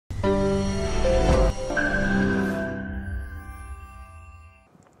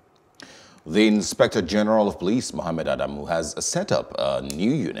The Inspector General of Police, Mohammed Adamu, has set up a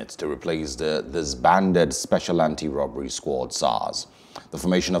new unit to replace the disbanded Special Anti-Robbery Squad SARS. The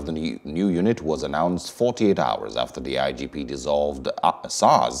formation of the new unit was announced 48 hours after the IGP dissolved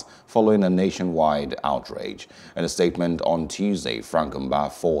SARS following a nationwide outrage. In a statement on Tuesday,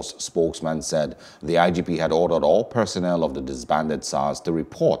 Frankenbach Force spokesman said the IGP had ordered all personnel of the disbanded SARS to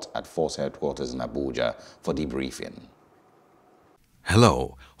report at Force headquarters in Abuja for debriefing.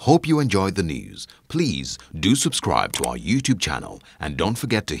 Hello, hope you enjoyed the news. Please do subscribe to our YouTube channel and don't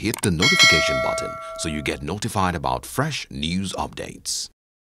forget to hit the notification button so you get notified about fresh news updates.